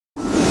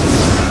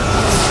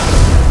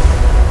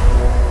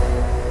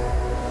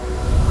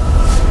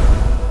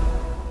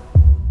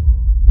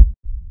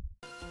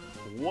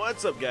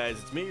What's up, guys?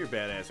 It's me, your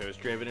badass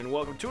host, Draven, and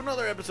welcome to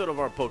another episode of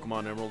our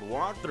Pokemon Emerald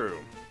walkthrough.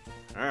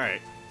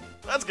 Alright,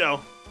 let's go.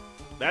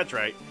 That's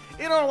right.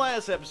 In our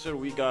last episode,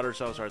 we got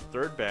ourselves our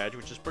third badge,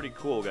 which is pretty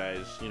cool,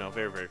 guys. You know,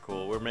 very, very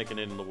cool. We're making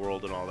it in the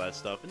world and all that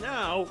stuff. And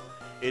now,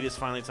 it is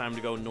finally time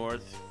to go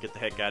north, get the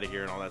heck out of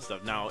here and all that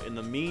stuff. Now, in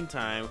the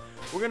meantime,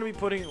 we're going to be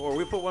putting, or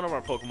we put one of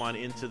our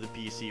Pokemon into the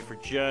PC for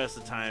just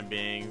the time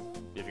being.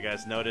 If you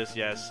guys notice,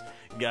 yes,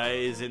 Guy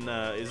is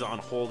on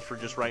hold for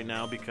just right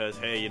now because,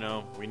 hey, you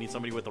know, we need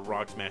somebody with the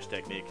Rock Smash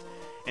technique.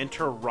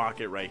 Enter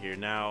Rocket right here.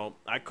 Now,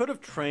 I could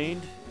have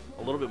trained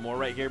a little bit more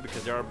right here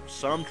because there are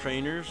some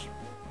trainers.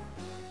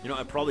 You know,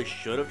 I probably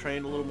should have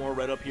trained a little more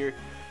right up here,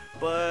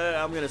 but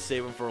I'm going to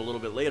save them for a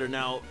little bit later.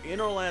 Now,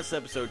 in our last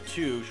episode,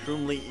 too,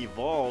 Shroomly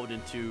evolved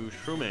into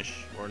Shroomish,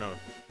 or no,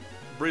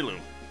 Breloom.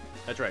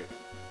 That's right,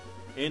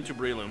 into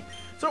Breloom.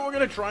 So we're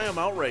going to try him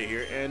out right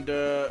here, and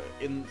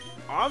in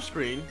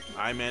off-screen,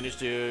 I managed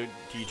to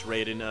teach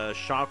Raiden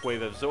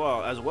Shockwave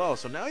as well,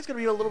 so now he's going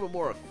to be a little bit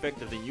more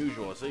effective than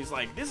usual. So he's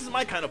like, this is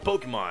my kind of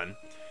Pokemon.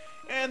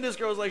 And this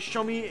girl's like,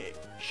 show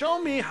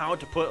me how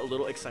to put a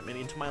little excitement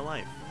into my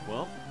life.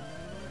 Well,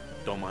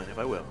 don't mind if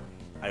I will.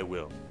 I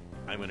will.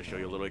 I'm going to show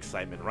you a little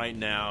excitement right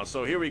now.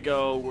 So here we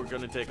go. We're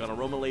going to take on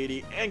Aroma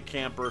Lady and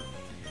Camper.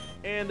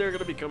 And they're going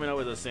to be coming out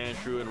with a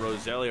Sandshrew and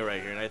Roselia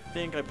right here. And I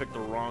think I picked the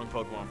wrong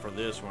Pokemon for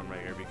this one right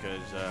here because,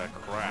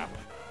 crap.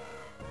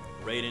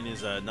 Raiden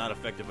is not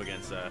effective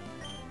against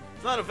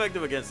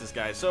this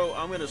guy. So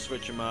I'm going to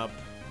switch him up.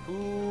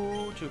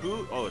 Who to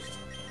who? Oh, it's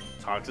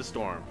Toxic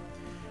Storm.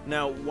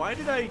 Now, why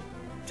did I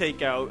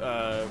take out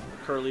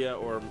Kirlia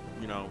or,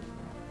 you know,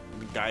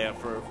 Gaia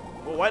for...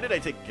 Well, why did I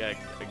take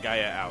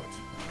Gaia out?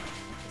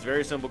 It's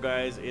very simple,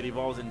 guys. It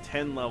evolves in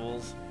 10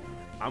 levels.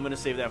 I'm going to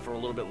save that for a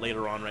little bit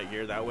later on right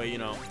here. That way, you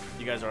know,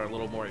 you guys are a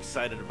little more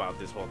excited about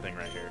this whole thing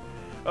right here.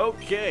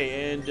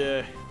 Okay, and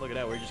look at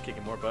that. We're just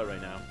kicking more butt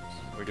right now.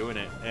 We're doing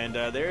it. And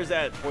there's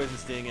that Poison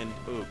Sting and,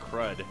 ooh,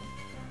 crud.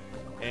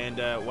 And,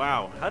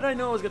 wow. How did I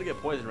know I was going to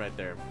get poisoned right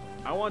there?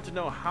 I want to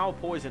know how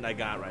poisoned I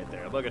got right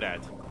there. Look at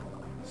that.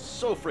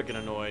 So freaking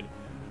annoyed.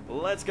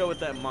 Let's go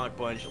with that Mach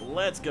Punch.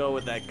 Let's go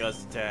with that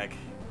Gust Attack.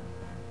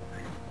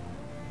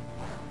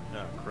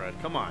 Oh, crud.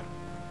 Come on.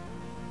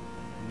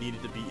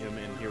 Needed to beat him,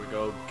 and here we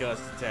go.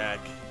 Gust Attack.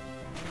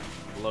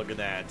 Look at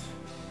that.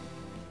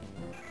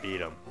 Beat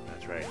him.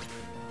 That's right.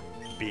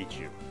 Beat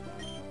you.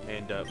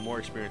 And more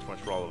experience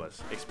points for all of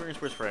us. Experience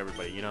points for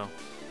everybody, you know?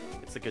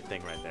 It's a good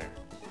thing right there.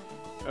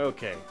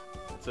 Okay.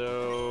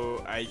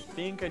 So, I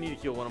think I need to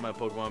heal one of my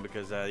Pokemon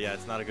because, yeah,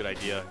 it's not a good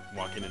idea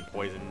walking in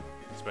poison,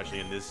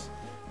 especially in this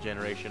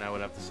generation, I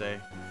would have to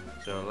say.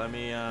 So, let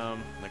me,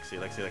 let's see.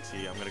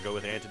 I'm going to go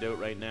with Antidote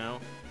right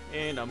now.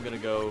 And I'm going to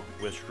go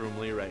with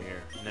Shroomly right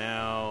here.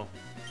 Now,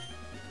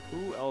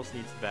 who else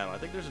needs to battle? I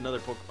think there's another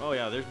Pokemon. Oh,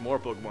 yeah, there's more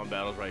Pokemon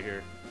battles right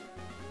here.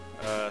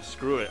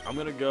 Screw it. I'm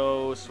going to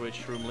go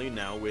switch Shroomly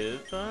now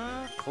with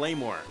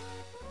Claymore.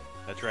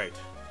 That's right.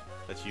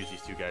 Let's use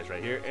these two guys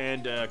right here.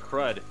 And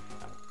Crud.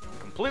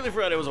 Completely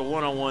forgot it was a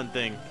one-on-one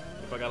thing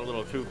if I got a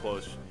little too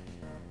close.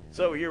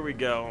 So here we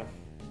go.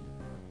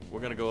 We're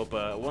going to go up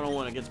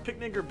one-on-one against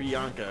Picnic or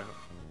Bianca.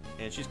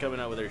 And she's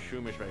coming out with her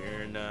Shroomish right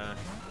here. And,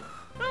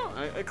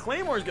 a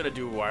Claymore's going to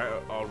do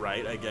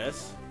alright, I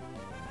guess.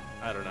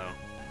 I don't know.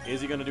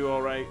 Is he going to do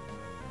alright?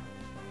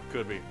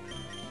 Could be.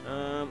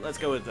 Let's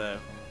go with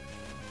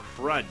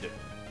Crud.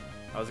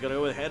 I was going to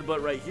go with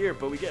Headbutt right here,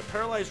 but we get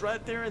paralyzed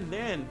right there and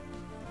then.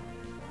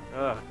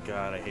 Oh,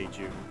 God, I hate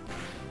you.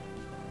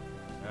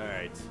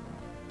 Alright.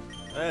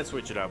 Let's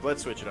switch it up.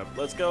 Let's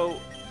go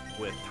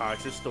with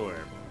Toxic Storm.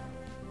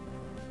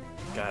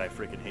 God, I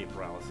freaking hate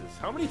paralysis.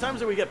 How many times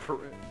did we get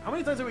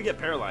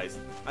paralyzed?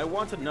 I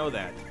want to know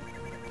that.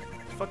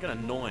 It's fucking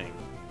annoying.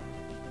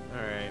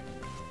 Alright.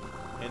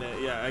 And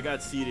yeah, I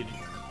got seeded.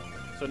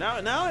 So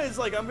now it's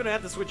like I'm gonna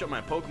have to switch up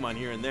my Pokemon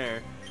here and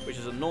there, which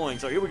is annoying.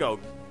 So here we go.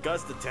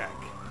 Gust Attack.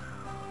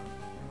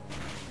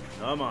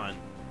 Come on.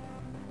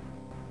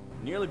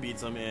 Nearly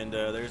beats him, and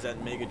there's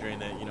that Mega Drain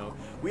that, you know,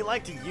 we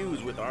like to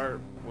use with our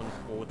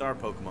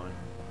Pokemon.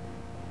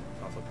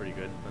 Also pretty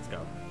good. Let's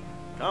go.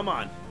 Come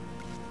on.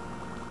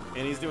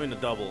 And he's doing the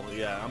double.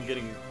 Yeah, I'm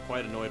getting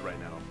quite annoyed right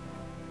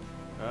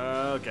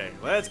now. Okay,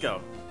 let's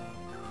go.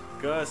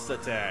 Gust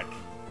Attack.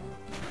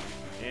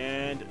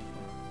 And...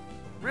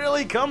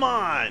 really? Come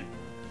on!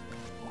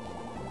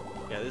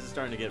 Yeah, this is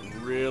starting to get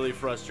really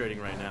frustrating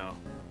right now.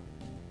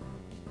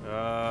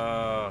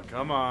 Oh,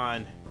 come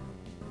on.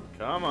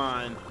 Come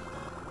on.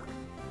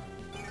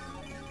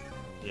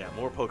 Yeah,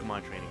 more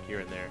Pokemon training here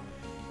and there.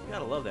 You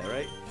gotta love that,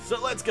 right?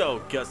 So let's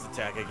go. Gust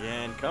Attack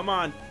again. Come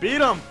on.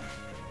 Beat him!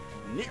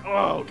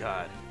 Oh,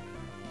 God.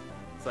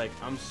 It's like,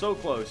 I'm so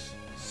close.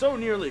 So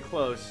nearly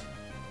close.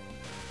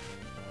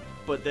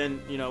 But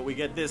then, you know, we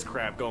get this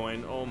crap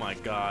going. Oh, my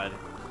God.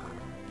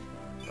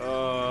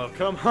 Oh,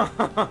 come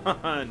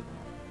on.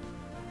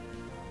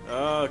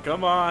 Oh,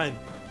 come on.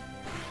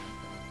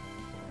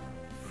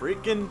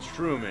 Freaking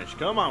Shroomish.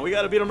 Come on, we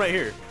gotta beat him right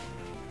here.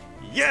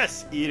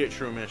 Yes! Eat it,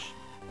 Shroomish.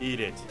 Eat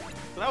it.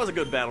 So that was a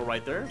good battle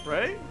right there,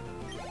 right?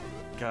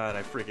 God,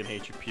 I freaking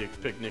hate you,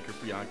 Picnic or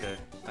Bianca.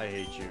 I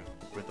hate you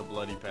with a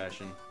bloody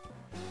passion.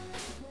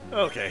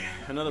 Okay,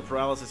 another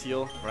paralysis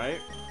heal, right?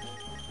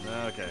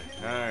 Okay,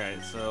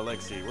 alright, so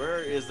let's see.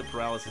 Where is the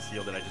paralysis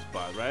heal that I just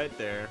bought? Right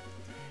there.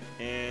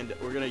 And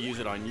we're going to use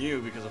it on you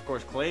because, of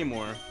course,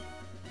 Claymore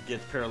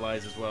gets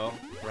paralyzed as well.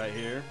 Right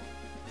here.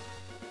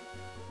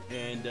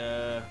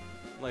 And,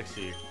 let's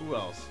see. Who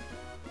else?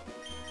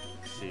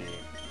 Let's see.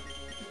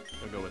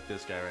 I'll go with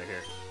this guy right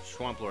here.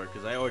 Swamp Lord,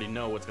 because I already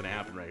know what's going to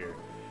happen right here.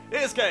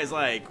 This guy's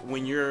like,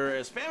 when you're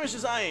as famished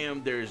as I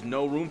am, there's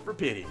no room for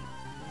pity.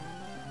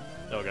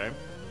 Okay.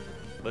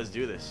 Let's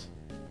do this.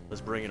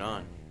 Let's bring it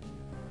on.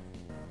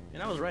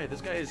 And I was right. This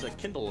guy is a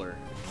Kindler,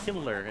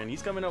 and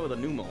he's coming out with a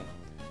Numel.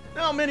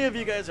 Now, many of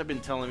you guys have been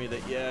telling me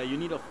that, yeah, you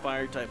need a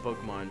Fire-type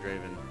Pokemon,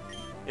 Draven.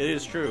 It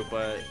is true,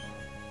 but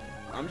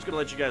I'm just going to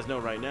let you guys know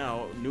right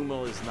now,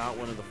 Numel is not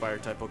one of the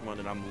Fire-type Pokemon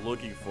that I'm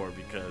looking for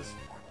because,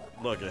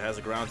 look, it has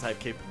a Ground-type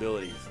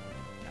capabilities.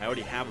 I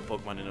already have a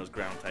Pokemon in those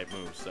Ground-type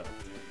moves, so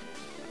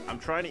I'm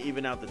trying to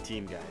even out the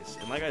team, guys.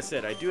 And like I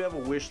said, I do have a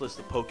wish list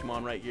of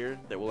Pokemon right here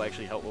that will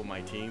actually help with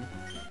my team.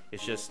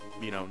 It's just,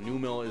 you know,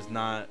 Numel is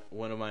not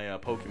one of my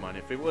Pokemon.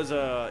 If it was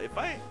if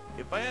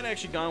I had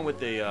actually gone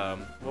with a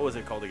what was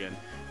it called again?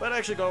 If I'd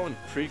actually gone with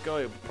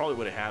Trico, it probably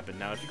would have happened.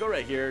 Now, if you go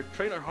right here,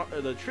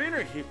 the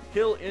Trainer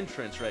Hill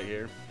entrance right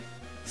here.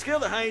 Scale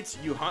the heights,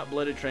 you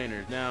hot-blooded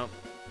trainers. Now,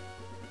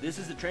 this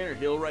is the Trainer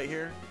Hill right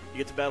here. You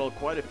get to battle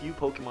quite a few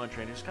Pokemon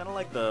trainers, kind of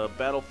like the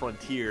Battle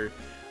Frontier.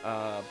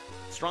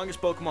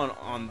 Strongest Pokemon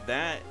on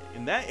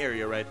in that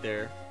area right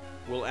there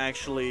will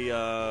actually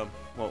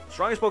well,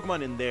 strongest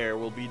Pokemon in there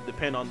will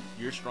depend on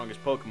your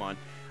strongest Pokemon.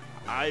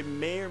 I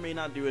may or may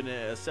not do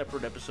a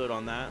separate episode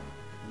on that.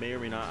 May or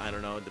may not, I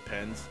don't know, it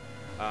depends.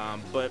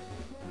 But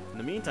in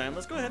the meantime,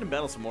 let's go ahead and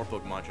battle some more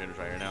Pokemon trainers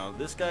right here. Now,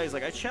 this guy's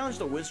like, I challenged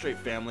the Winstrate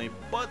family,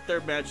 but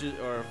their matches,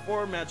 or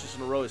 4 matches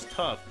in a row is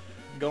tough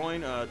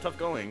going.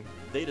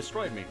 They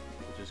destroyed me,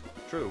 which is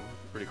true.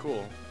 Pretty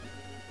cool.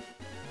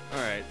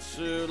 Alright,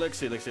 so let's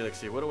see.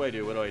 What do I do?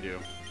 You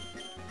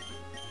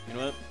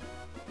know what?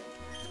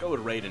 Let's go with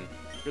Raiden.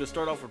 I'm gonna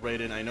start off with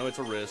Raiden. I know it's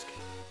a risk,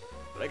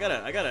 but I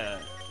gotta,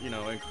 you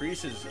know,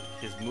 increase his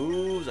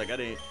moves. I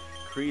gotta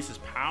increase his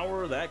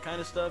power, that kind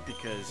of stuff,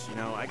 because, you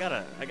know, I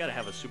gotta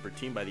have a super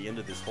team by the end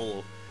of this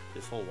whole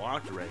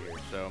walkthrough right here.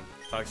 So,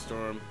 Toxic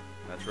Storm,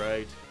 that's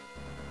right.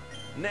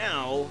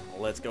 Now,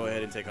 let's go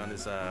ahead and take on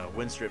this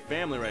Winstrate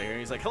family right here.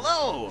 He's like,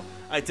 hello!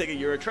 I take it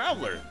you're a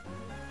traveler.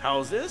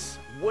 How's this?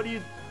 What do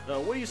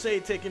you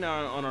say taking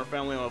on our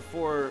family on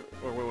 4?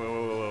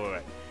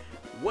 Wait.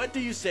 What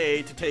do you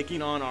say to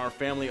taking on our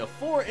family of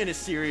 4 in a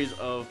series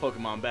of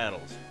Pokemon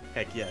battles?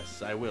 Heck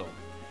yes, I will.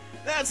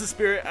 That's the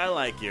spirit. I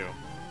like you.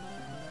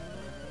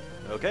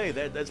 Okay,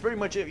 that's pretty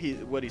much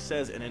it. What he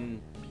says, and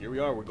then here we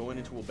are. We're going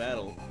into a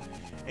battle,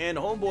 and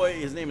homeboy,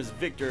 his name is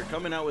Victor,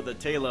 coming out with a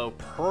Tailo.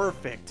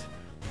 Perfect.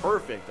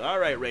 All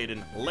right,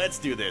 Raiden, let's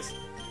do this.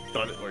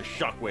 Or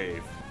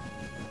Shockwave.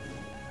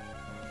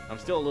 I'm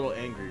still a little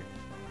angry.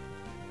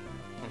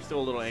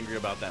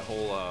 About that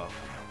whole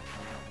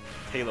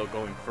Halo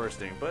going first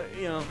thing, but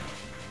you know,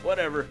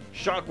 whatever.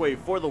 Shockwave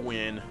for the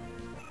win.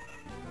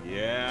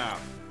 Yeah.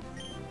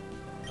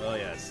 Oh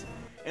yes.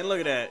 And look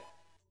at that.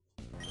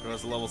 It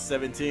was level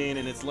 17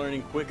 and it's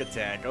learning Quick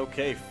Attack.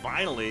 Okay,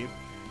 finally.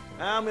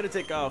 I'm gonna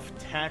take off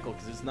Tackle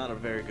because it's not a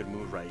very good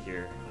move right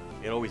here.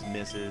 It always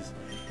misses.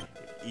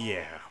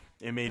 Yeah.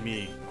 It made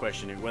me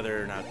question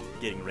whether or not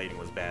getting rating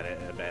was a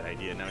bad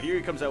idea. Now here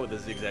he comes out with a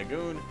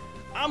Zigzagoon.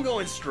 I'm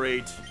going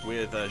straight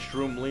with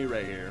Shroomly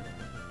right here.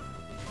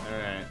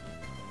 Alright.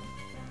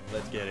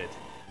 Let's get it.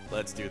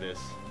 Let's do this.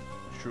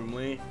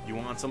 Shroomly, you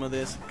want some of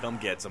this? Come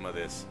get some of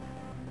this.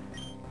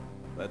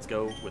 Let's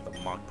go with the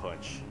Mach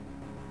Punch.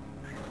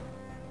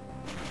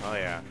 Oh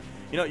yeah.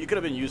 You know, you could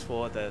have been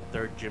useful at that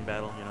 3rd gym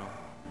battle, you know.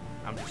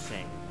 I'm just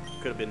saying.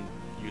 Could have been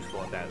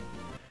useful at that.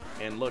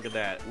 And look at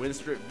that.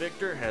 Winstrate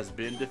Victor has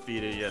been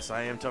defeated. Yes,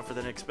 I am tougher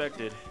than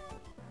expected.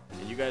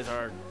 And you guys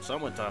are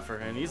somewhat tougher.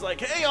 And he's like,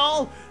 hey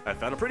y'all, I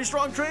found a pretty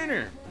strong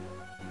trainer.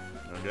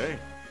 Okay.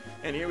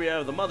 And here we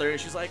have the mother, and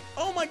she's like,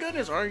 oh my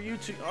goodness, are you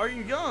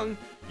young?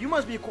 You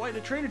must be quite a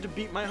trainer to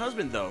beat my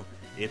husband, though.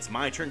 It's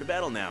my turn to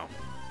battle now.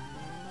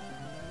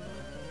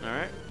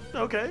 Alright.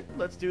 Okay,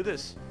 let's do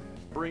this.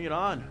 Bring it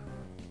on.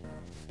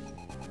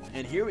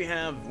 And here we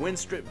have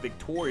Winstrate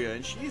Victoria,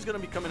 and she's going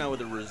to be coming out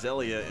with a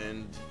Roselia,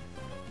 and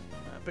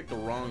I picked the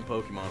wrong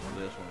Pokemon for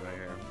this one right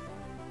here.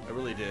 I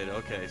really did.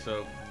 Okay,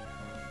 so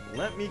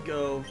let me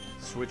go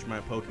switch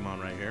my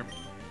Pokemon right here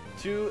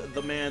to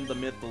the man, the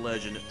myth, the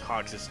legend,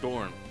 Toxic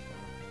Storm.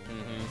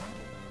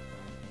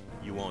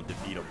 You won't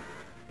defeat him.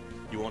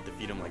 You won't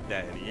defeat him like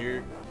that. And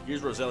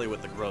here's Roselia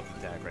with the growth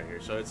attack right here.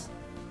 So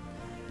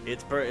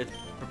it's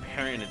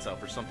preparing itself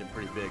for something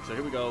pretty big. So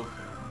here we go,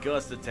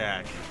 Gust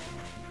attack.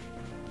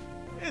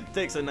 It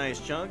takes a nice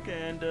chunk,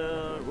 and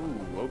ooh,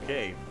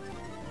 okay.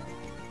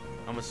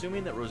 I'm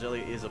assuming that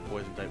Roselia is a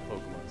poison type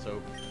Pokemon,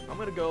 so I'm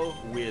gonna go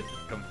with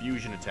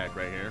Confusion attack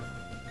right here.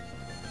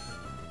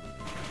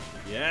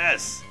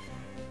 Yes.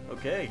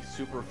 Okay,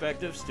 super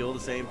effective, still the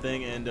same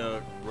thing, and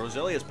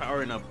Roselia is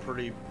powering up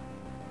pretty...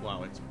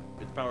 Wow, it's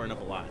powering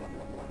up a lot.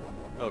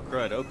 Oh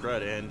crud,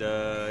 and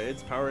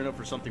it's powering up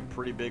for something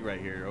pretty big right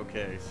here.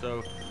 Okay,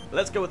 so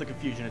let's go with the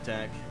confusion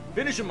attack.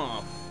 Finish him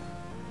off!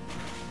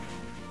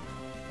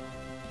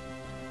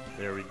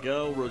 There we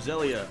go,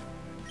 Roselia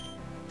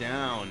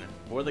down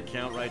for the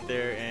count right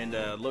there, and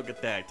look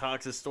at that.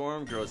 Toxic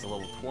Storm grows to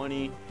level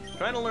 20.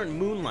 Trying to learn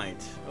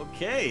Moonlight.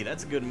 Okay,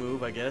 that's a good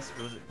move, I guess.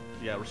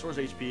 Yeah, restores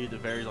HP, that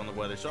varies on the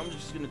weather. So I'm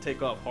just going to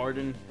take off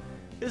Harden.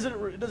 It doesn't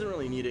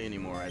really need it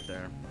anymore right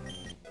there.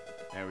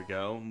 There we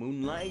go.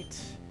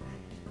 Moonlight.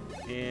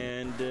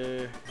 And,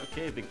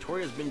 okay,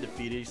 Victoria's been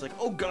defeated. He's like,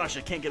 oh gosh,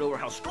 I can't get over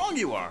how strong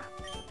you are.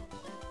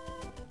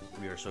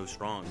 We are so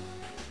strong.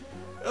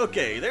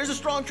 Okay, there's a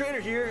strong trainer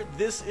here.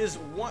 This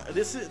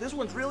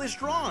one's really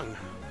strong.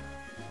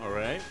 All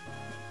right.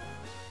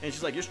 And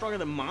she's like, you're stronger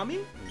than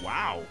mommy?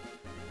 Wow.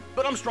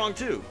 But I'm strong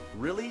too.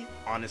 Really?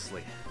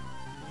 Honestly.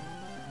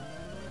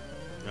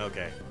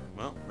 Okay.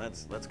 Well,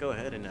 let's go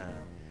ahead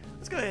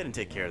and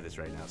take care of this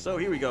right now. So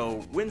here we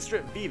go.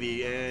 Winstrate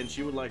Vivi, and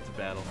she would like to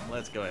battle.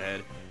 Let's go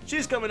ahead.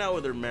 She's coming out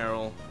with her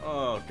Meryl.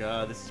 Oh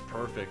god, this is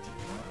perfect.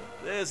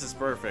 This is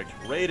perfect.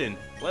 Raiden,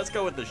 let's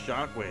go with the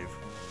Shockwave.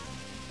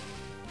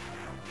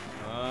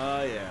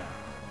 Oh yeah.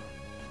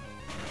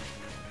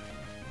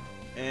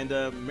 And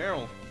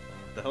Meryl,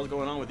 what the hell's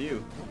going on with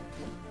you?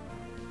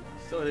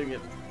 Still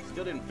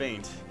didn't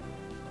faint.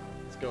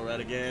 Let's go right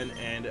again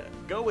and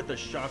go with the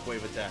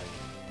Shockwave attack.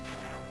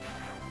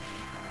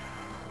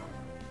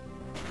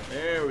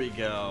 There we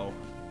go.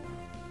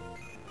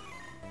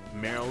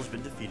 Meryl's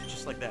been defeated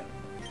just like that.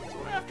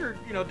 So after,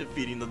 you know,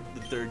 defeating the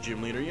third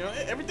gym leader, you know,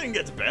 everything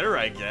gets better,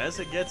 I guess.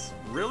 It gets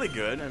really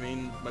good. I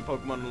mean, my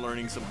Pokemon are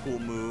learning some cool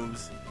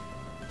moves.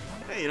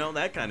 Hey, you know,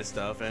 that kind of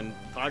stuff. And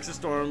Toxic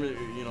Storm,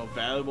 you know,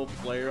 valuable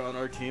player on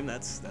our team.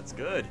 That's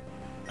good.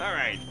 All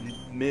right,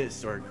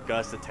 Miss or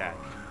Gust attack.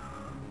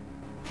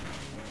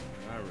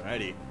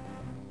 Alrighty.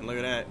 And look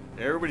at that.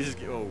 Everybody just...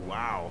 Oh,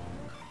 wow.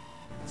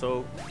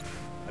 So...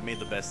 I made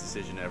the best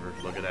decision ever.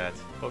 Look at that.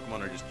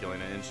 Pokemon are just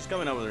killing it. And she's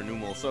coming out with her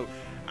Numel. So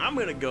I'm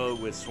going to go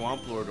with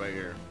Swamplord right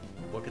here.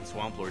 What can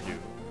Swamplord do?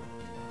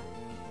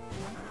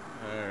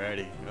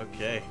 Alrighty.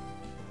 Okay.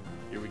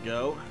 Here we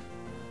go.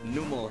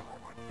 Numel.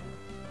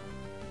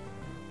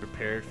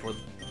 Prepare for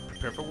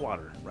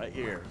water. Right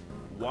here.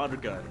 Water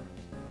gun.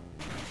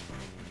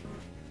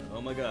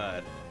 Oh my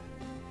god.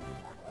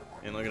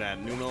 And look at that.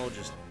 Numel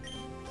just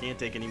can't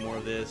take any more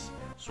of this.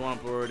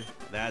 Swamplord.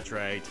 That's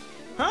right.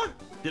 Huh?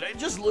 Did I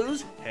just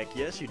lose? Heck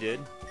yes, you did.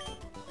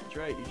 That's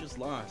right, you just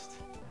lost.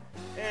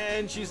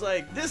 And she's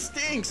like, this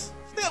stinks!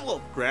 Is that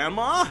little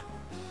grandma?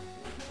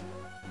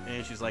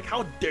 And she's like,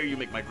 how dare you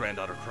make my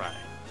granddaughter cry?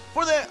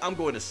 For that, I'm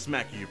going to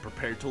smack you,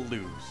 prepared to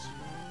lose.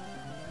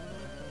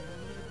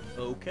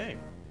 Okay.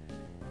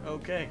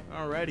 Okay,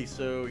 alrighty,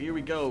 so here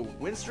we go.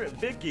 Winstrate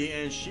Vicky,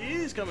 and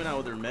she's coming out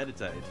with her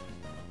Meditite.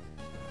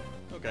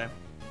 Okay.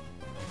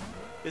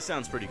 This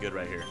sounds pretty good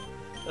right here.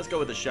 Let's go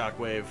with the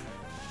Shockwave.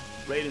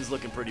 Raiden's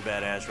looking pretty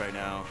badass right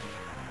now.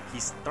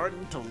 He's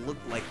starting to look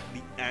like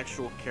the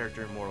actual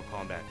character in Mortal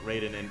Kombat.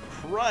 Raiden, and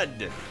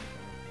crud!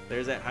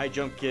 There's that high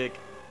jump kick.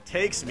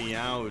 Takes me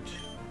out.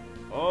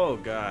 Oh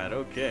god,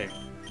 okay.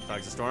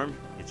 Toxic Storm,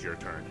 it's your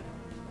turn.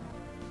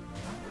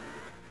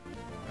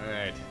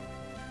 Alright.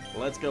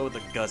 Let's go with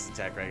the Gust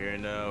attack right here.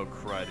 No,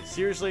 crud.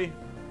 Seriously?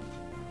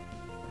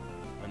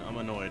 I'm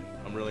annoyed.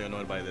 I'm really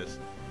annoyed by this.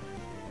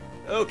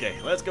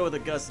 Okay, let's go with the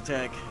Gust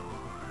attack.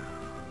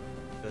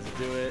 Does it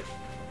do it?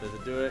 Does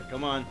it do it?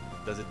 Come on.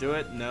 Does it do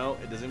it? No,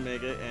 it doesn't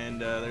make it.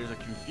 And there's a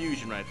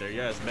confusion right there.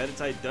 Yes,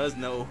 Meditite does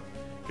know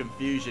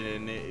confusion,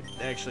 and it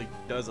actually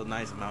does a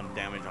nice amount of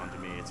damage onto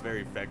me. It's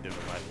very effective,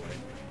 by the way.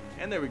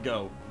 And there we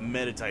go.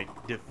 Meditite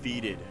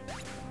defeated.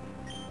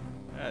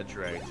 That's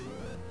right.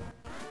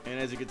 And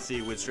as you can see,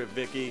 Winstrate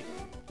Vicky,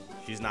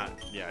 she's not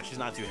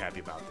too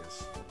happy about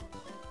this.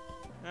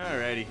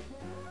 Alrighty.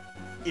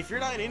 If you're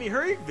not in any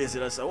hurry,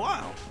 visit us a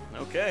while.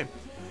 Okay.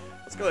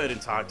 Let's go ahead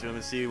and talk to them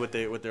and see what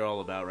they're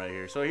all about right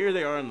here. So here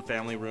they are in the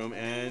family room,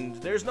 and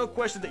there's no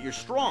question that you're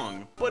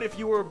strong. But if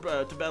you were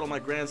to battle my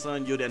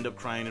grandson, you'd end up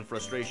crying in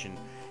frustration.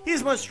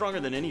 He's much stronger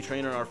than any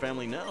trainer our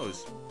family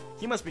knows.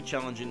 He must be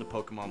challenging the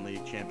Pokemon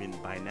League champion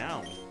by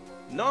now.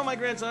 No, my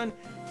grandson,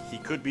 he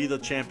could be the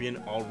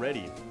champion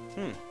already.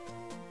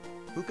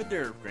 Who could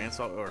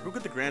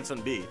the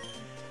grandson be?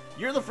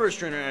 You're the first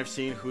trainer I've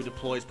seen who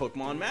deploys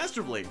Pokemon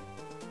masterfully.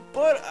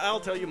 But I'll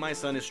tell you, my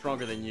son is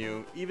stronger than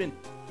you.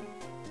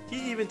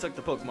 He even took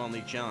the Pokemon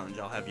League challenge,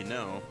 I'll have you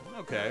know.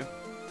 Okay.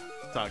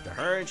 Talk to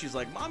her, and she's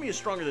like, Mommy is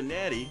stronger than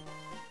Daddy.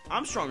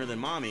 I'm stronger than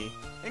Mommy.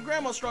 And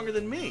Grandma's stronger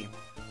than me.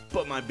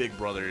 But my big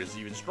brother is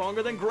even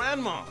stronger than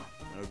Grandma.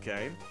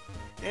 Okay.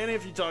 And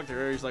if you talk to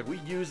her, he's like, we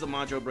use the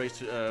Macho Brace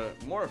to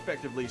more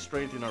effectively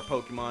strengthen our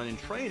Pokemon in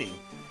training.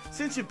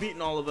 Since you've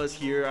beaten all of us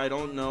here, I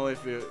don't know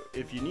if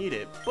you need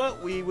it,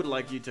 but we would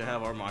like you to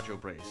have our Macho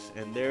Brace.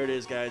 And there it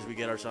is, guys. We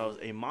get ourselves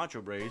a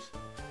Macho Brace,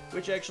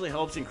 which actually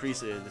helps increase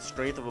the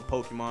strength of a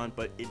Pokemon,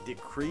 but it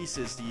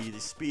decreases the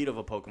speed of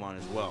a Pokemon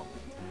as well.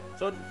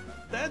 So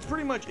that's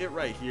pretty much it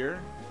right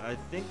here. I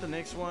think the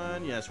next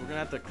one, yes, we're gonna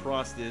have to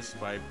cross this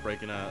by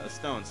breaking a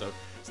stone. So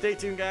stay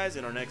tuned, guys.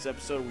 In our next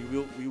episode,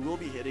 we will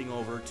be heading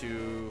over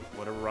to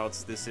whatever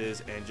routes this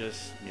is and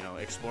just, you know,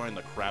 exploring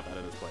the crap out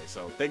of this place.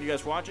 So thank you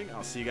guys for watching.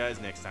 I'll see you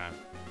guys next time.